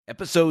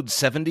Episode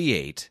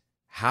 78,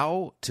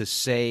 How to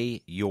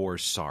Say You're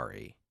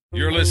Sorry.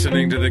 You're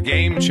listening to The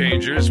Game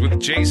Changers with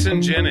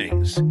Jason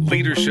Jennings.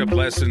 Leadership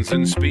lessons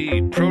in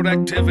speed,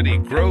 productivity,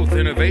 growth,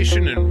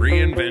 innovation, and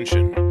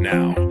reinvention.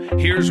 Now,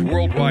 here's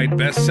worldwide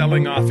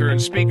best-selling author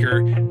and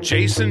speaker,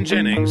 Jason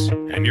Jennings,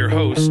 and your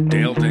host,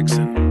 Dale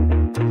Dixon.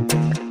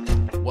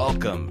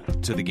 Welcome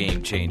to The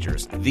Game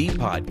Changers, the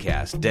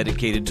podcast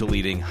dedicated to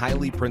leading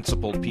highly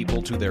principled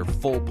people to their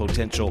full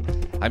potential.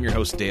 I'm your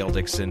host, Dale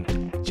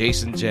Dixon.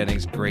 Jason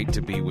Jennings, great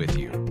to be with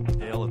you.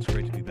 Dale, it's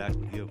great to be back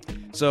with you.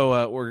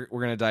 So we're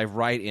going to dive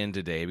right in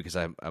today because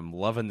I'm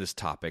loving this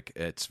topic.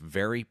 It's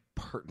very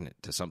pertinent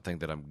to something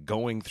that I'm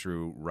going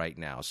through right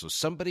now. So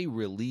somebody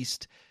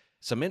released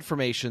some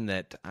information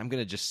that I'm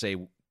going to just say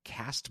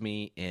cast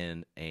me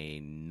in a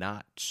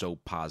not so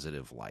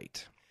positive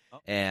light.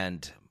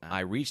 And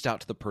I reached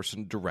out to the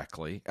person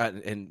directly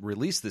and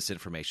released this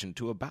information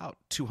to about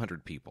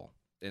 200 people.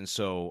 And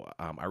so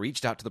I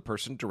reached out to the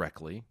person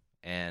directly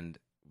and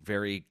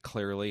very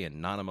clearly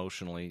and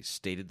non-emotionally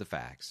stated the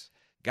facts.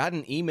 Got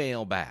an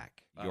email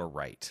back. You're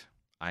right.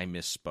 I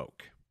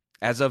misspoke.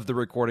 As of the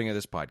recording of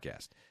this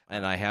podcast.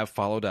 And I have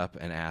followed up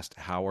and asked,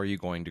 how are you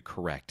going to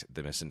correct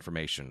the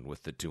misinformation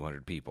with the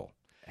 200 people?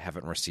 I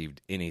haven't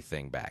received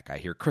anything back. I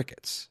hear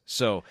crickets.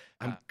 So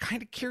I'm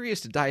kind of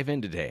curious to dive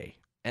in today.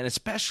 And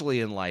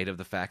especially in light of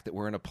the fact that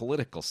we're in a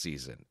political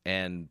season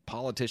and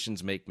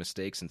politicians make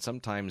mistakes, and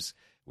sometimes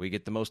we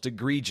get the most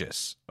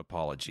egregious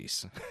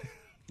apologies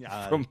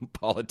from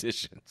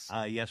politicians.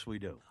 Yes, we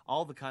do.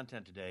 All the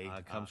content today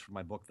comes from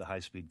my book, The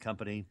High Speed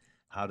Company,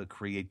 How to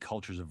Create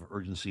Cultures of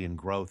Urgency and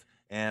Growth.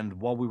 And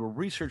while we were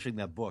researching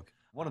that book,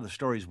 one of the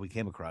stories we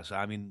came across,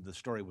 I mean, the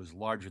story was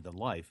larger than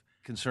life,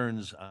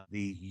 concerns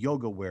the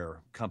yoga wear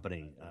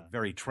company,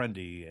 very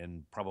trendy,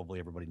 and probably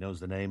everybody knows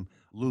the name,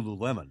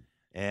 Lululemon.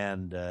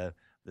 And the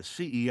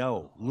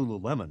CEO,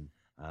 Lululemon,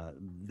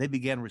 they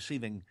began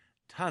receiving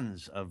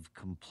tons of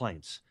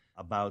complaints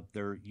about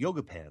their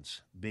yoga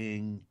pants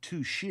being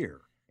too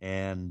sheer.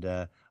 And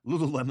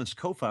Lululemon's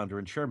co-founder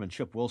and chairman,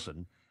 Chip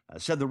Wilson,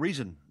 said the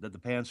reason that the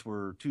pants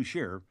were too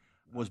sheer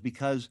was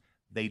because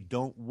they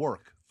don't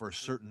work for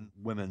certain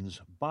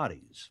women's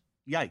bodies.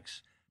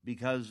 Yikes.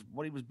 Because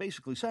what he was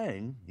basically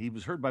saying, he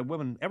was heard by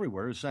women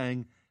everywhere, is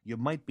saying, you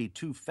might be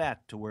too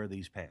fat to wear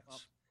these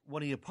pants.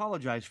 When he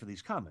apologized for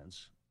these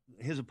comments,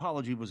 his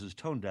apology was as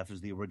tone deaf as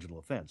the original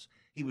offense.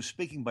 He was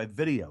speaking by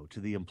video to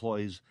the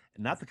employees,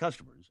 not the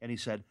customers, and he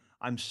said,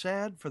 I'm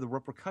sad for the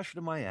repercussion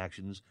of my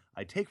actions.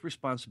 I take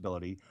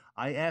responsibility.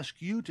 I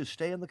ask you to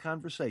stay in the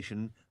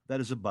conversation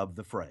that is above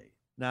the fray.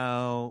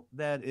 Now,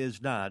 that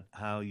is not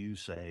how you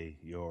say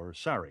you're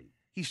sorry.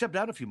 He stepped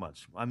down a few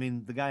months. I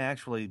mean, the guy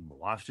actually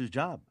lost his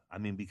job. I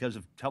mean, because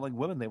of telling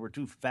women they were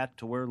too fat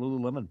to wear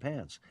Lululemon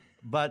pants.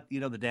 But, you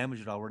know, the damage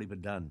had already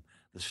been done.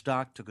 The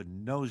stock took a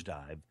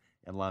nosedive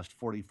and lost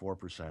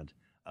 44%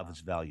 of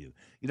its value.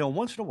 You know,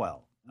 once in a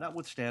while,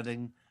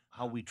 notwithstanding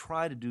how we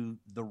try to do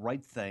the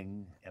right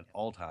thing at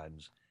all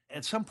times,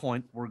 at some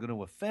point we're going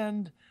to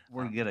offend,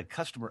 we're going to get a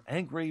customer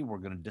angry, we're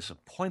going to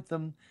disappoint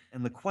them.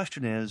 And the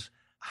question is,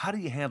 how do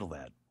you handle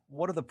that?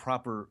 What are the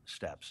proper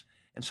steps?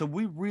 And so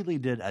we really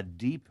did a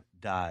deep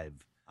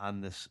dive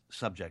on this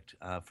subject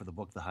for the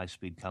book, The High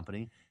Speed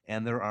Company.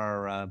 And there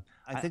are,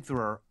 I think there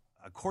are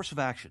a course of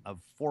action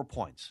of 4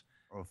 points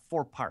or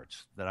 4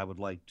 parts that I would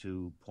like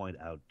to point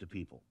out to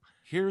people.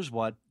 Here's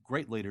what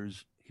great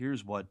leaders,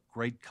 here's what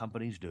great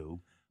companies do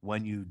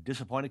when you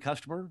disappoint a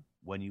customer,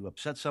 when you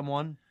upset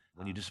someone,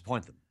 when you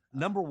disappoint them.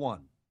 Number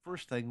one,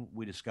 first thing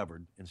we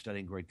discovered in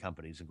studying great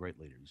companies and great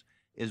leaders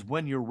is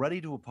when you're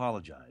ready to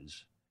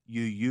apologize,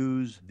 you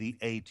use the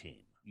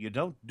A-team. You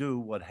don't do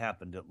what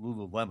happened at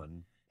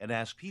Lululemon and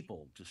ask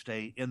people to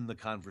stay in the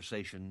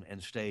conversation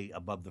and stay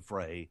above the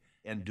fray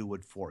and do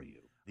it for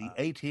you. The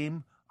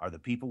A-team are the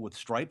people with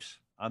stripes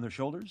on their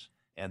shoulders,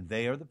 and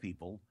they are the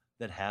people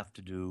that have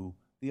to do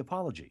the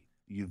apology.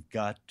 You've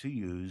got to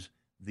use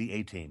the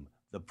A-team.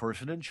 The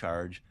person in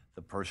charge,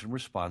 the person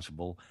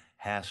responsible,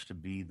 has to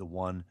be the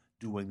one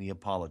doing the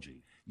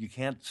apology. You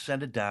can't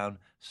send it down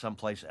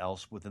someplace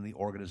else within the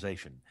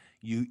organization.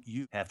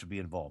 You have to be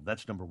involved.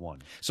 That's number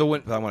one. So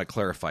I want to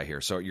clarify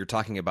here. So you're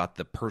talking about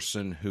the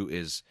person who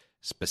is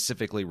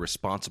specifically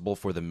responsible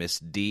for the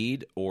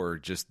misdeed or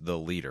just the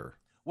leader?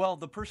 Well,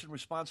 the person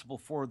responsible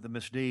for the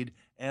misdeed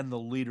and the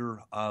leader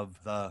of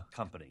the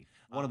company.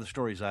 One of the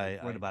stories I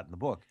read about in the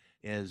book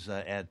is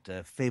at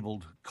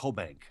fabled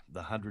CoBank,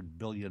 the $100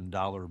 billion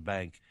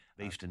bank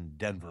based in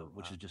Denver,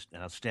 which is just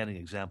an outstanding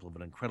example of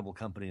an incredible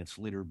company. Its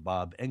leader,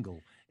 Bob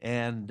Engel.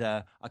 And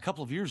a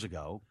couple of years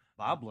ago,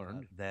 Bob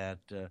learned that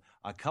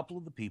a couple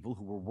of the people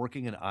who were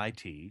working in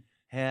IT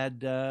had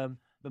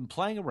been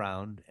playing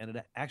around and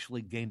had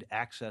actually gained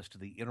access to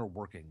the inner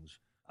workings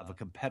of a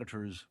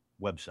competitor's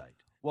website.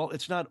 Well,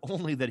 it's not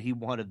only that he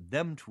wanted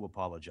them to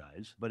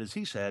apologize, but as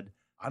he said,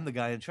 I'm the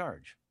guy in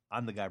charge.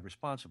 I'm the guy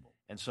responsible.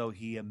 And so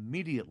he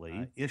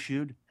immediately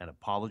issued an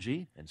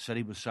apology and said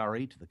he was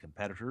sorry to the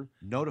competitor,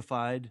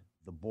 notified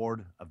the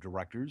board of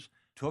directors,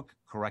 took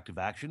corrective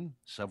action.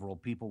 Several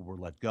people were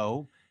let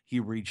go. He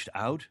reached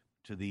out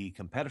to the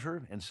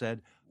competitor and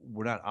said,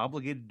 we're not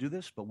obligated to do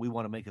this, but we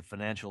want to make a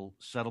financial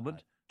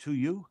settlement to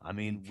you. I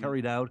mean,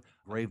 carried out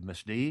grave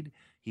misdeed.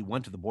 He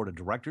went to the board of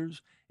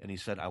directors and he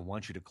said, I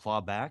want you to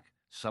claw back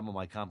some of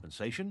my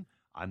compensation.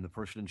 I'm the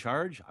person in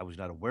charge. I was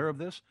not aware of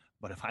this,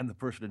 but if I'm the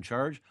person in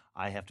charge,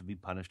 I have to be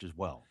punished as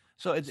well.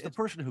 So it's the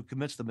person who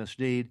commits the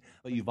misdeed,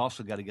 but you've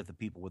also got to get the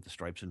people with the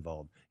stripes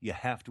involved. You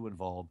have to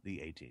involve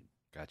the A-team.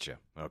 Gotcha.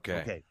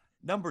 Okay.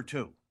 Number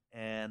 2,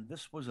 and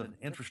this was an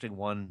interesting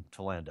one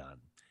to land on.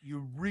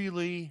 You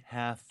really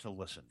have to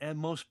listen. And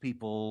most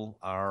people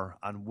are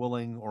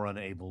unwilling or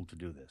unable to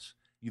do this.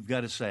 You've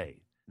got to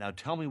say, now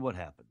tell me what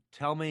happened.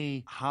 Tell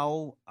me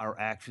how our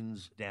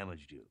actions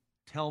damaged you.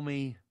 Tell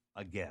me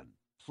again.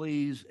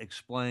 Please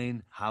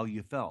explain how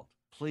you felt.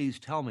 Please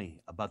tell me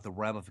about the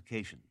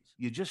ramifications.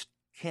 You just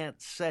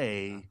can't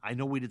say, I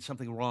know we did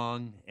something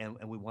wrong and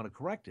we want to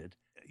correct it.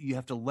 You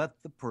have to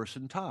let the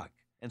person talk.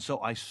 And so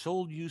I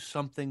sold you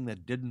something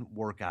that didn't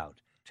work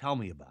out. Tell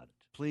me about it.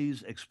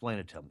 Please explain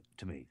it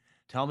to me.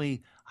 Tell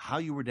me how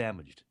you were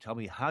damaged. Tell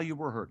me how you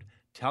were hurt.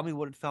 Tell me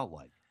what it felt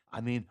like.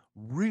 I mean,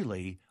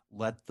 really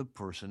let the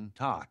person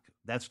talk.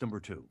 That's number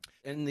 2.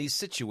 In these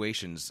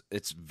situations,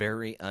 it's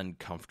very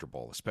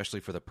uncomfortable, especially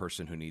for the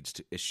person who needs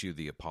to issue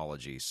the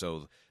apology.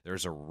 So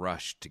there's a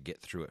rush to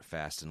get through it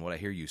fast. And what I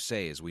hear you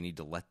say is we need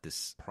to let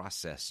this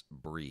process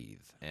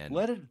breathe. And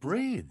let it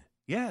breathe.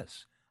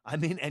 Yes. I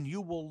mean, and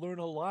you will learn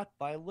a lot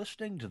by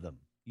listening to them.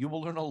 You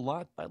will learn a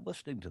lot by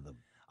listening to them.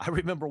 I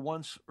remember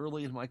once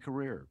early in my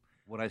career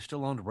when I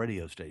still owned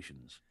radio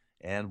stations,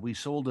 and we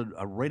sold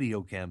a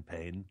radio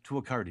campaign to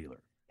a car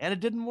dealer, and it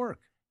didn't work.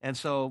 And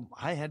so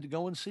I had to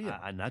go and see it.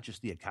 I'm not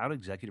just the account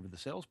executive or the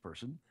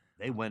salesperson.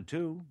 They went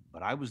too,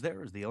 but I was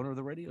there as the owner of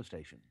the radio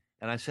station.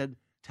 And I said,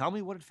 tell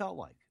me what it felt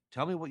like.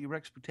 Tell me what your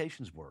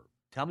expectations were.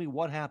 Tell me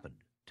what happened.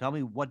 Tell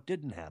me what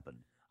didn't happen.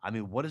 I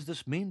mean, what does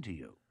this mean to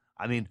you?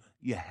 I mean,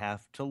 you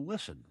have to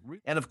listen.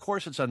 And of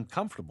course, it's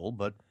uncomfortable,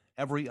 but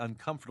every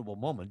uncomfortable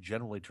moment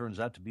generally turns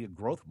out to be a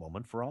growth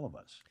moment for all of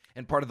us.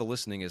 And part of the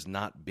listening is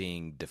not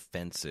being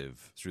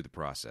defensive through the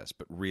process,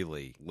 but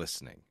really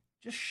listening.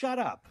 Just shut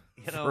up.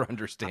 For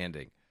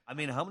understanding. I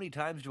mean, how many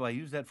times do I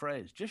use that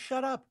phrase? Just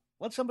shut up.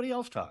 Let somebody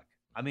else talk.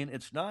 I mean,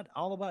 it's not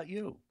all about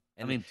you.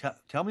 I mean,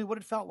 tell me what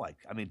it felt like.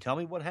 I mean, tell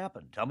me what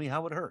happened. Tell me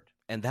how it hurt.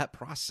 And that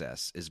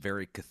process is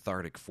very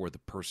cathartic for the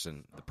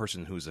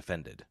person who's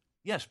offended.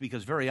 Yes,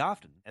 because very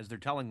often, as they're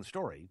telling the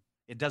story,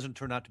 it doesn't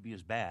turn out to be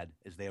as bad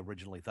as they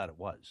originally thought it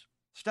was.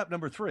 Step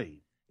number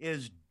 3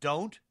 is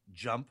don't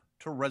jump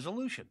to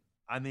resolution.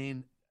 I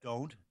mean,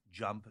 don't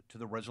jump to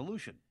the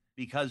resolution.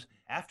 Because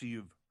after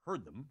you've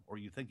heard them, or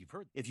you think you've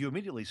heard, if you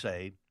immediately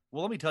say,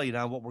 well, let me tell you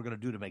now what we're going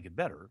to do to make it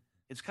better,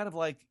 it's kind of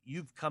like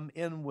you've come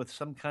in with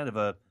some kind of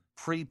a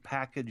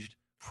pre-packaged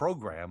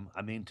program,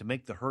 to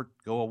make the hurt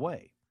go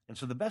away. And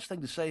so the best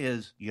thing to say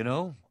is,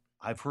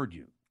 I've heard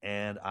you,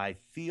 and I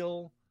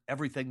feel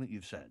everything that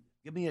you've said.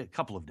 Give me a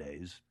couple of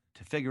days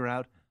to figure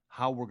out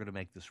how we're going to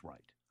make this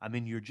right. I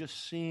mean, you're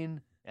just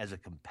seen as a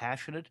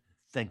compassionate,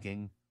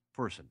 thinking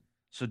person.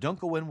 So don't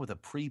go in with a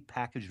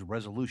pre-packaged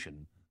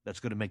resolution that's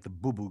going to make the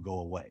boo-boo go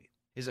away.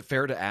 Is it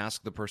fair to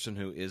ask the person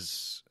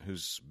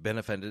who's been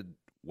offended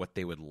what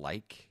they would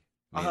like?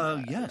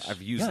 Yes.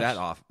 I've used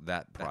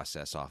that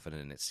process often,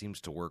 and it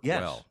seems to work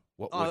well.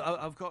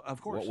 Of course.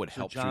 What would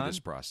help through this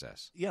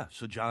process? Yeah.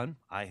 So, John,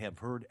 I have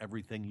heard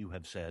everything you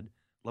have said.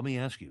 Let me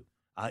ask you,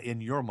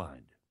 in your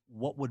mind,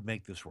 what would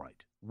make this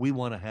right? We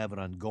want to have an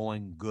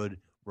ongoing, good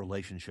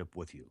relationship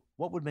with you.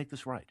 What would make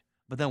this right?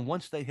 But then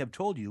once they have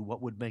told you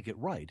what would make it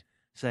right,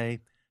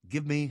 say,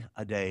 give me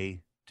a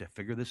day to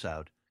figure this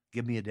out.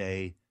 Give me a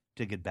day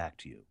to get back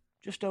to you.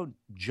 Just don't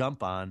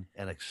jump on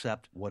and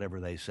accept whatever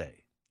they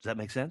say. Does that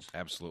make sense?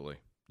 Absolutely.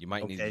 You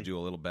might need to do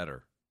a little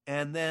better.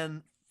 And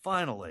then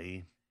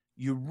finally,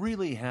 you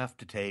really have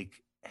to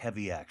take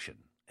heavy action.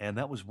 And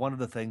that was one of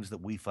the things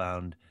that we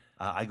found.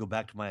 I go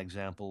back to my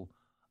example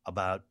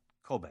about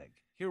Cobag.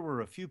 Here were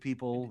a few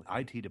people,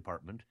 IT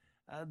department.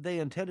 They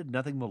intended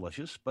nothing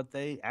malicious, but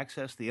they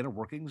accessed the inner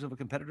workings of a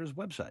competitor's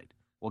website.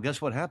 Well,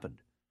 guess what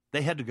happened?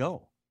 They had to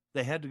go.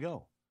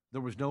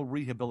 There was no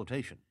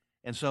rehabilitation.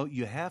 And so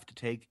you have to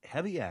take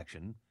heavy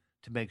action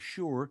to make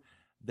sure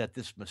that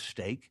this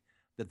mistake,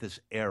 that this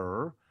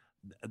error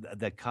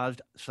that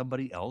caused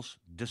somebody else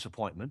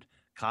disappointment,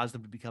 caused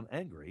them to become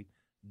angry,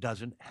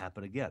 doesn't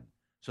happen again.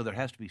 So there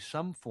has to be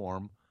some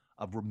form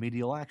of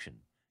remedial action.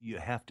 You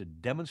have to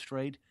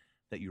demonstrate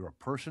that you're a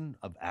person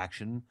of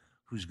action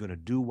who's going to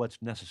do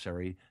what's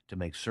necessary to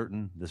make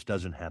certain this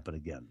doesn't happen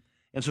again.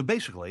 And so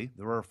basically,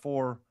 there are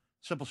 4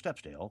 simple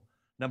steps, Dale.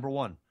 Number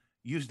 1,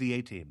 use the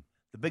A-team.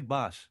 The big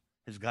boss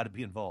has got to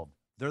be involved.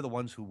 They're the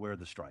ones who wear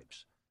the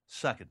stripes.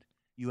 Second,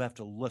 you have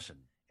to listen.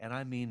 And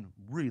I mean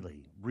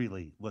really,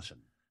 really listen.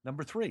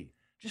 Number 3,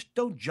 just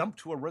don't jump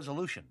to a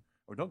resolution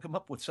or don't come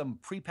up with some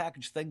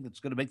prepackaged thing that's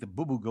going to make the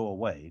boo-boo go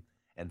away.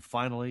 And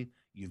finally,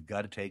 you've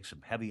got to take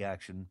some heavy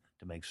action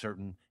to make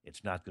certain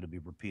it's not going to be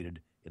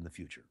repeated in the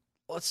future.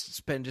 Let's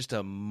spend just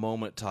a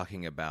moment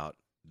talking about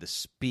the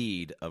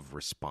speed of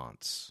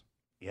response.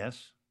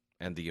 Yes.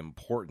 and the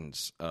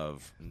importance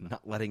of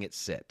not letting it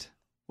sit?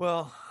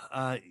 Well,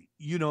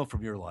 you know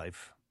from your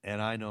life,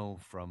 and I know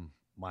from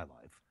my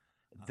life,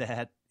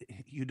 that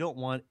you don't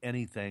want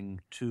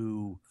anything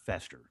to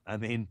fester. I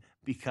mean,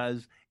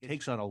 because it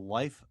takes on a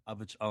life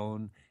of its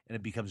own, and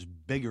it becomes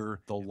bigger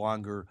the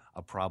longer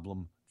a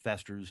problem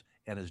festers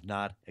and is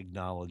not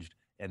acknowledged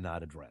and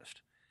not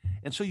addressed.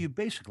 And so you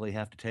basically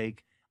have to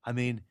take,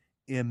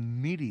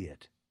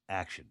 immediate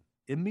action.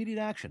 Immediate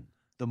action.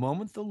 The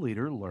moment the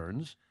leader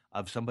learns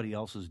of somebody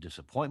else's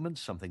disappointment,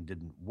 something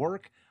didn't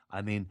work,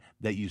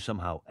 that you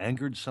somehow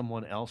angered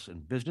someone else in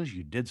business,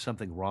 you did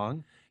something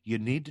wrong, you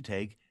need to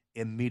take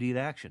immediate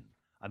action.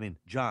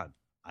 John,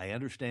 I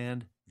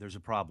understand there's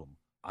a problem.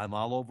 I'm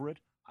all over it.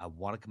 I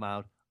want to come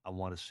out. I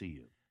want to see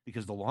you.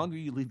 Because the longer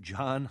you leave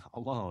John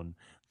alone,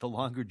 the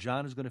longer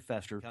John is going to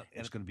fester, and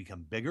it's going to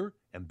become bigger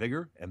and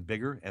bigger and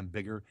bigger and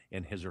bigger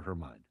in his or her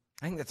mind.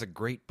 I think that's a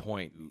great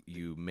point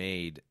you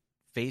made,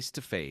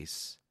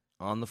 face-to-face,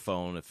 on the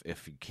phone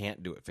if you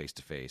can't do it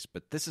face-to-face.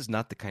 But this is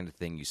not the kind of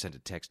thing you send a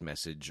text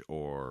message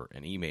or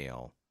an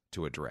email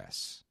to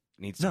address.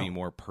 It needs to be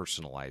more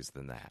personalized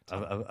than that.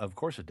 Of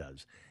course it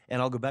does. And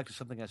I'll go back to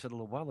something I said a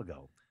little while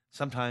ago.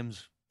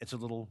 Sometimes it's a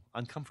little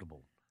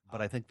uncomfortable,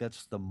 but I think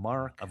that's the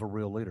mark of a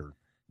real leader,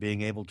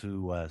 being able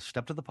to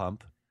step to the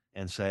pump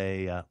and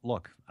say,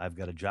 look, I've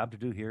got a job to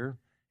do here,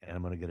 and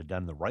I'm going to get it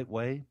done the right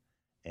way.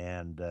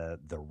 And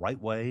the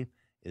right way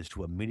is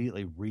to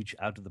immediately reach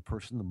out to the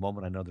person the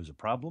moment I know there's a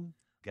problem,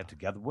 get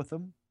together with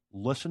them,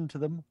 listen to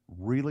them,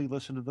 really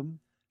listen to them.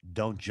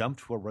 Don't jump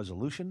to a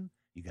resolution.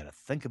 You got to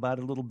think about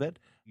it a little bit.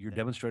 You're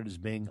demonstrated as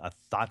being a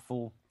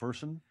thoughtful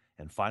person.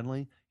 And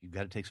finally, you've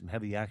got to take some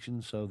heavy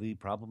action so the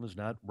problem is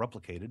not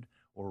replicated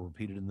or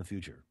repeated in the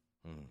future.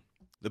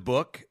 The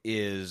book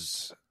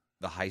is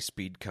The High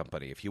Speed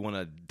Company. If you want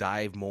to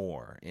dive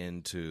more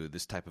into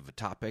this type of a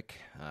topic,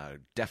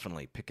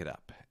 definitely pick it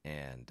up,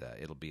 and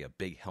it'll be a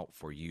big help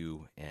for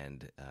you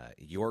and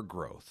your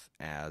growth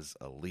as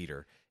a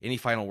leader. Any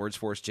final words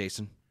for us,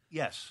 Jason?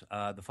 Yes.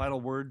 The final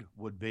word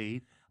would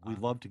be, we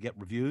love to get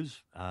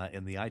reviews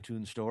in the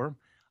iTunes store.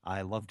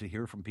 I love to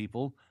hear from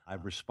people. I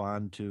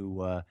respond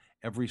to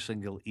every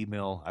single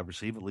email I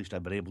receive. At least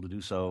I've been able to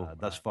do so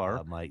thus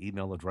far. My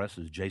email address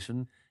is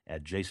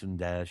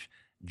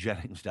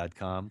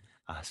jason@jason-jennings.com.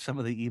 Some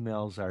of the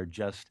emails are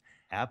just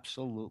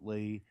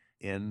absolutely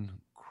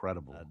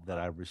incredible that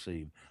I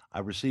receive. I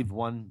received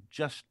one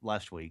just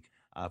last week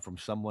from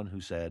someone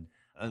who said,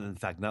 and in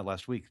fact, not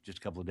last week, just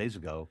a couple of days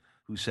ago,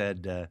 who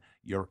said,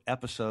 your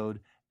episode,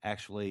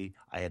 actually,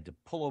 I had to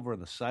pull over on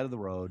the side of the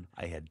road.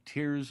 I had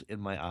tears in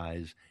my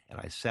eyes, and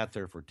I sat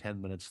there for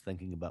 10 minutes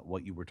thinking about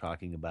what you were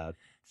talking about.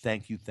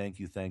 Thank you, thank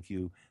you, thank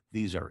you.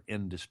 These are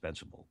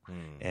indispensable.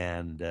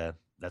 And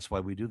that's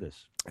why we do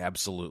this.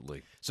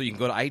 Absolutely. So you can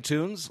go to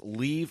iTunes,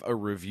 leave a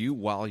review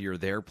while you're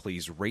there.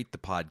 Please rate the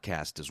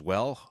podcast as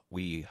well.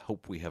 We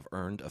hope we have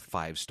earned a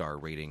 5-star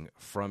rating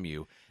from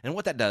you. And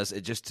what that does,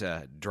 it just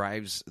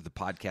drives the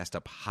podcast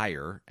up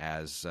higher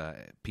as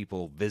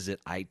people visit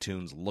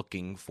iTunes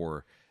looking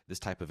for this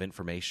type of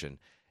information,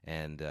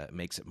 and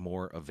makes it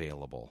more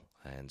available.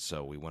 And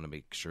so we want to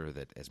make sure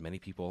that as many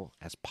people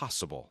as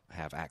possible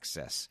have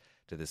access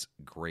to this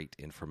great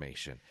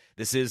information.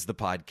 This is the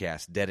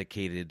podcast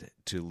dedicated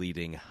to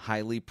leading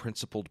highly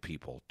principled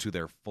people to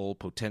their full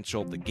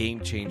potential, the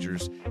Game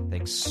Changers.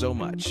 Thanks so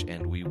much,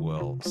 and we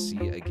will see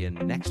you again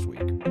next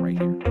week right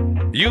here.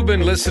 You've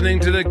been listening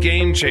to The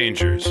Game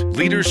Changers,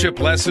 leadership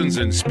lessons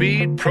in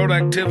speed,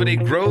 productivity,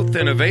 growth,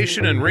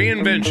 innovation, and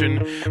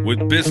reinvention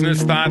with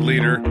business thought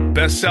leader,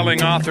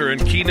 best-selling author,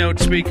 and keynote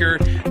speaker,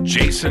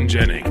 Jason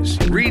Jennings.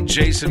 Read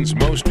Jason's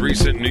most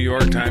recent New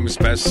York Times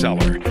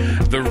bestseller,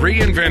 The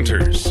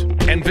Reinventors,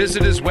 and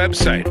visit his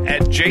website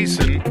at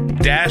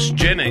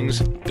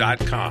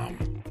jason-jennings.com.